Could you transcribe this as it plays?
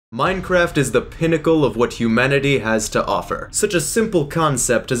Minecraft is the pinnacle of what humanity has to offer. Such a simple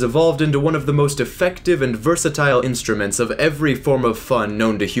concept has evolved into one of the most effective and versatile instruments of every form of fun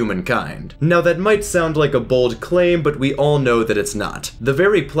known to humankind. Now that might sound like a bold claim, but we all know that it's not. The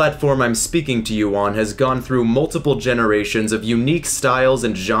very platform I'm speaking to you on has gone through multiple generations of unique styles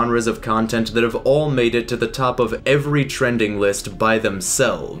and genres of content that have all made it to the top of every trending list by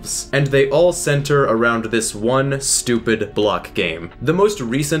themselves. And they all center around this one stupid block game. The most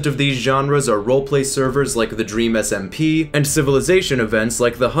recent of these genres are roleplay servers like the Dream SMP, and civilization events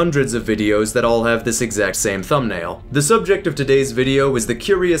like the hundreds of videos that all have this exact same thumbnail. The subject of today's video is the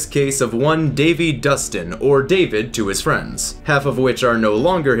curious case of one Davy Dustin, or David to his friends, half of which are no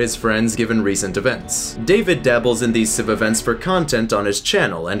longer his friends given recent events. David dabbles in these civ events for content on his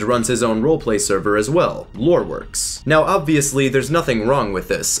channel and runs his own roleplay server as well, Loreworks. Now obviously there's nothing wrong with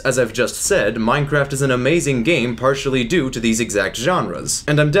this. As I've just said, Minecraft is an amazing game partially due to these exact genres,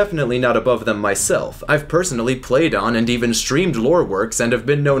 and I'm definitely not above them myself. I've personally played on and even streamed Loreworks and have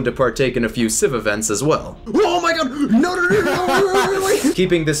been known to partake in a few civ events as well. Oh my god! No.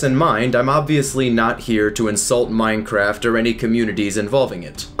 Keeping this in mind, I'm obviously not here to insult Minecraft or any communities involving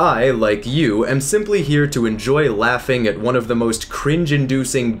it. I, like you, am simply here to enjoy laughing at one of the most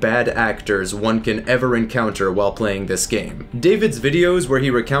cringe-inducing bad actors one can ever encounter while playing this game. David's videos where he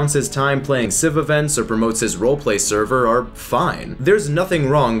recounts his time playing civ events or promotes his roleplay server are fine. There's nothing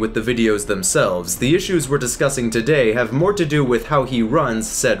wrong with the videos themselves. The issues we're discussing today have more to do with how he runs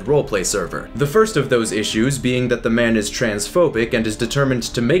said roleplay server. The first of those issues being that the man is transphobic and is determined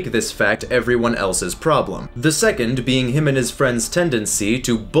to make this fact everyone else's problem. The second being him and his friends' tendency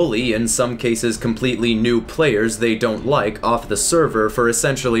to bully, in some cases completely new players they don't like, off the server for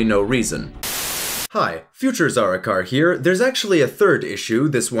essentially no reason. Hi, EmperorZarikar here. There's actually a third issue,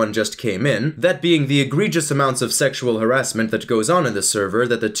 this one just came in, that being the egregious amounts of sexual harassment that goes on in the server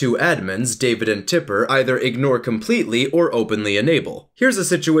that the two admins, David and Tipper, either ignore completely or openly enable. Here's a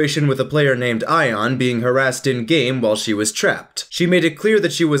situation with a player named Ion being harassed in-game while she was trapped. She made it clear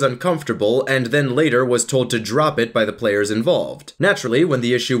that she was uncomfortable, and then later was told to drop it by the players involved. Naturally, when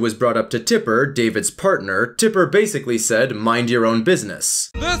the issue was brought up to Tipper, David's partner, Tipper basically said, "Mind your own business."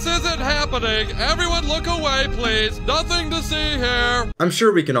 This isn't happening! Everyone look away, please! Nothing to see here! I'm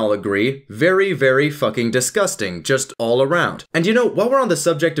sure we can all agree, very, very fucking disgusting, just all around. And you know, while we're on the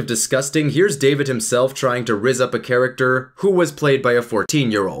subject of disgusting, here's David himself trying to rizz up a character who was played by a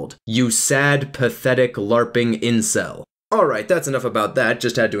 14-year-old. You sad, pathetic, LARPing incel. Alright, that's enough about that,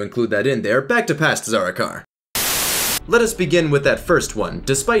 just had to include that in there. Back to past Zarikar. Let us begin with that first one,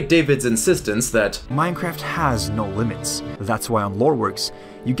 despite David's insistence that Minecraft has no limits. That's why on Loreworks,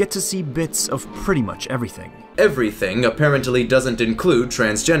 you get to see bits of pretty much everything. everything apparently doesn't include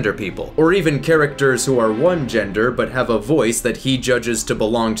transgender people, or even characters who are one gender but have a voice that he judges to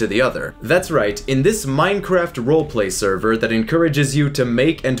belong to the other. That's right, in this Minecraft roleplay server that encourages you to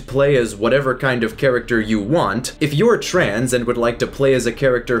make and play as whatever kind of character you want, if you're trans and would like to play as a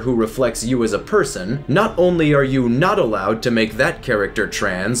character who reflects you as a person, not only are you not allowed to make that character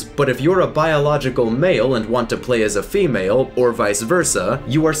trans, but if you're a biological male and want to play as a female, or vice versa,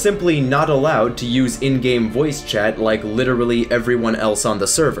 you are simply not allowed to use in-game voice chat like literally everyone else on the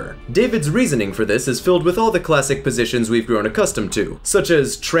server. David's reasoning for this is filled with all the classic positions we've grown accustomed to, such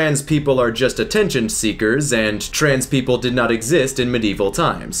as trans people are just attention seekers and trans people did not exist in medieval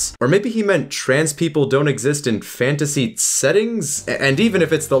times. Or maybe he meant trans people don't exist in fantasy settings? And even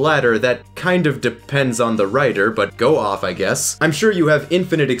if it's the latter, that kind of depends on the writer, but go off, I guess. I'm sure you have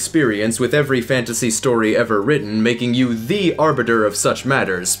infinite experience with every fantasy story ever written, making you the arbiter of such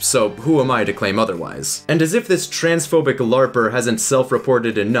matters, so who am I to claim otherwise? And as if this transphobic LARPer hasn't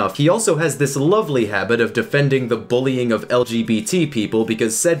self-reported enough, he also has this lovely habit of defending the bullying of LGBT people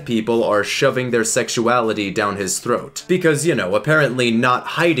because said people are shoving their sexuality down his throat. Because, you know, apparently not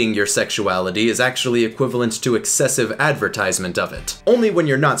hiding your sexuality is actually equivalent to excessive advertisement of it. Only when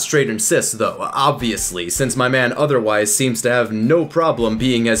you're not straight and cis, though, obviously, since my man otherwise seems to have no problem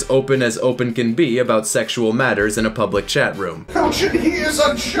being as open can be about sexual matters in a public chat room. He is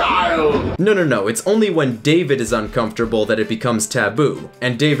a child! No, it's only when David is uncomfortable that it becomes taboo,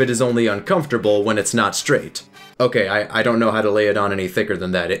 and David is only uncomfortable when it's not straight. Okay, I don't know how to lay it on any thicker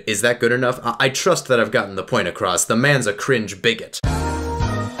than that. Is that good enough? I trust that I've gotten the point across. The man's a cringe bigot.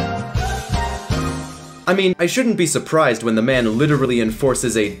 I mean, I shouldn't be surprised when the man literally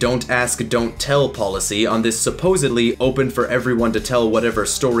enforces a don't ask, don't tell policy on this supposedly open for everyone to tell whatever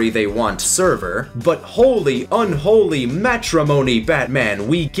story they want server, but holy unholy matrimony, Batman,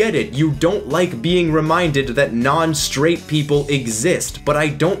 we get it, you don't like being reminded that non-straight people exist, but I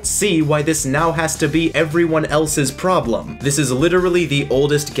don't see why this now has to be everyone else's problem. This is literally the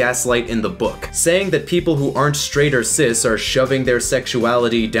oldest gaslight in the book, saying that people who aren't straight or cis are shoving their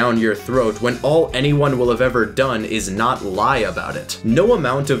sexuality down your throat when all anyone will have ever done is not lie about it. No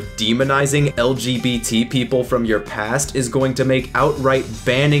amount of demonizing LGBT people from your past is going to make outright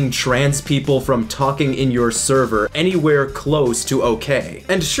banning trans people from talking in your server anywhere close to okay.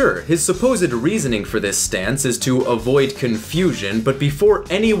 And sure, his supposed reasoning for this stance is to avoid confusion, but before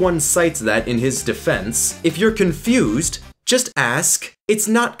anyone cites that in his defense, if you're confused, just ask. It's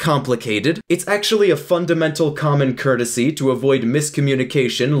not complicated. It's actually a fundamental common courtesy to avoid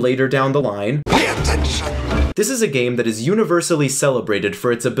miscommunication later down the line. Pay attention! This is a game that is universally celebrated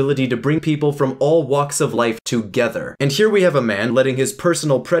for its ability to bring people from all walks of life together. And here we have a man letting his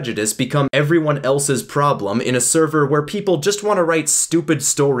personal prejudice become everyone else's problem in a server where people just want to write stupid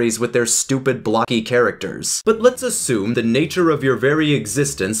stories with their stupid blocky characters. But let's assume the nature of your very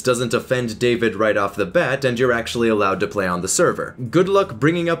existence doesn't offend David right off the bat and you're actually allowed to play on the server. Good luck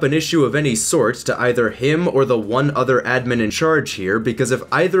bringing up an issue of any sort to either him or the one other admin in charge here, because if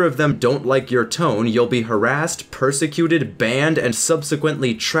either of them don't like your tone, you'll be harassed, persecuted, banned, and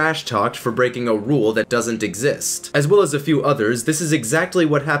subsequently trash-talked for breaking a rule that doesn't exist. As well as a few others, this is exactly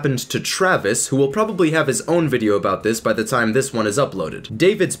what happened to Travis, who will probably have his own video about this by the time this one is uploaded.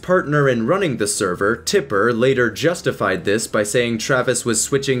 David's partner in running the server, Tipper, later justified this by saying Travis was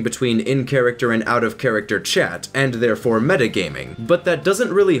switching between in-character and out-of-character chat, and therefore metagaming. But that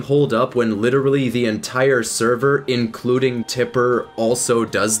doesn't really hold up when literally the entire server, including Tipper, also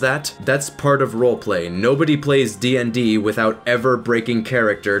does that. That's part of roleplay. Nobody plays D&D without ever breaking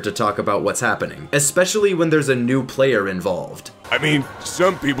character to talk about what's happening, especially when there's a new player involved. I mean,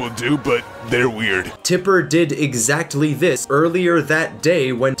 some people do, but they're weird. Tipper did exactly this earlier that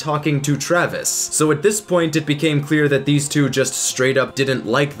day when talking to Travis. So at this point, it became clear that these two just straight up didn't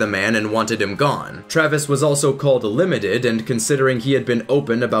like the man and wanted him gone. Travis was also called limited, and considering he had been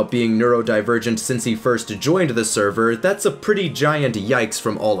open about being neurodivergent since he first joined the server, that's a pretty giant yikes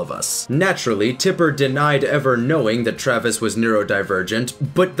from all of us. Naturally, Tipper denied ever knowing that Travis was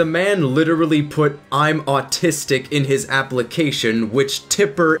neurodivergent, but the man literally put "I'm autistic" in his application, which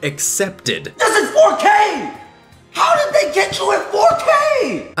Tipper accepted. This is 4K! How did they get you at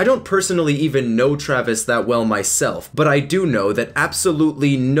 4K? I don't personally even know Travis that well myself, but I do know that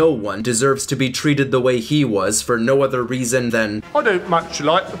absolutely no one deserves to be treated the way he was for no other reason than I don't much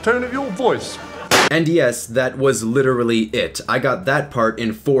like the tone of your voice. And yes, that was literally it. I got that part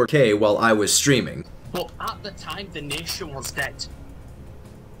in 4K while I was streaming. But at the time, the nation was dead.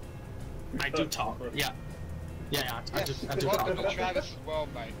 I do talk, yeah. Yeah, I do talk. Travis as well,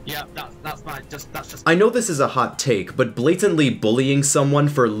 mate. Yeah, that's just. I know this is a hot take, but blatantly bullying someone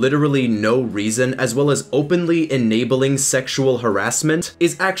for literally no reason, as well as openly enabling sexual harassment,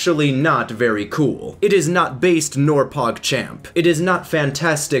 is actually not very cool. It is not based nor PogChamp. It is not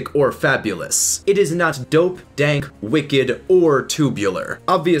fantastic or fabulous. It is not dope, dank, wicked, or tubular.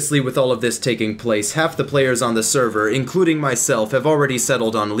 Obviously, with all of this taking place, half the players on the server, including myself, have already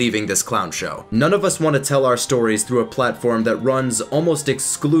settled on leaving this clown show. None of us want to tell our stories through a platform that runs almost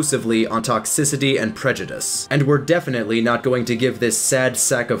exclusively on toxicity and prejudice, and we're definitely not going to give this sad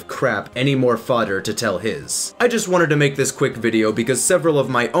sack of crap any more fodder to tell his. I just wanted to make this quick video because several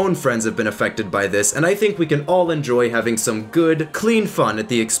of my own friends have been affected by this, and I think we can all enjoy having some good, clean fun at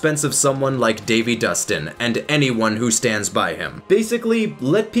the expense of someone like Davy Dustin, and anyone who stands by him. Basically,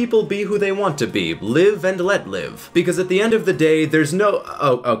 let people be who they want to be, live and let live. Because at the end of the day, there's no—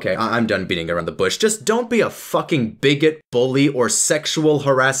 oh, okay, I'm done beating around the bush. Just don't be a fucking bigot, bully, or sexual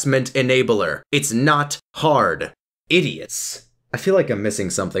harassment enabler. It's not hard. Idiots. I feel like I'm missing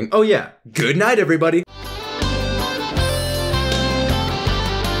something. Oh yeah, good night everybody!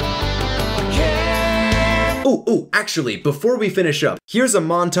 Ooh, actually, before we finish up, here's a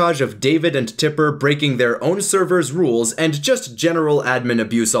montage of David and Tipper breaking their own server's rules and just general admin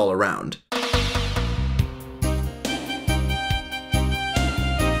abuse all around.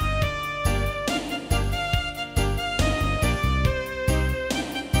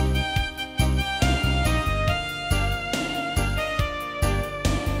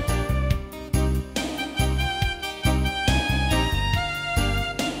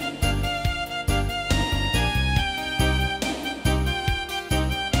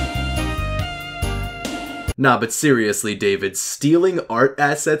 Nah, but seriously, David, stealing art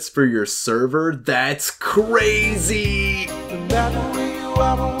assets for your server? That's crazy! The memory you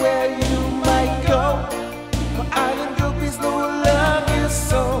ever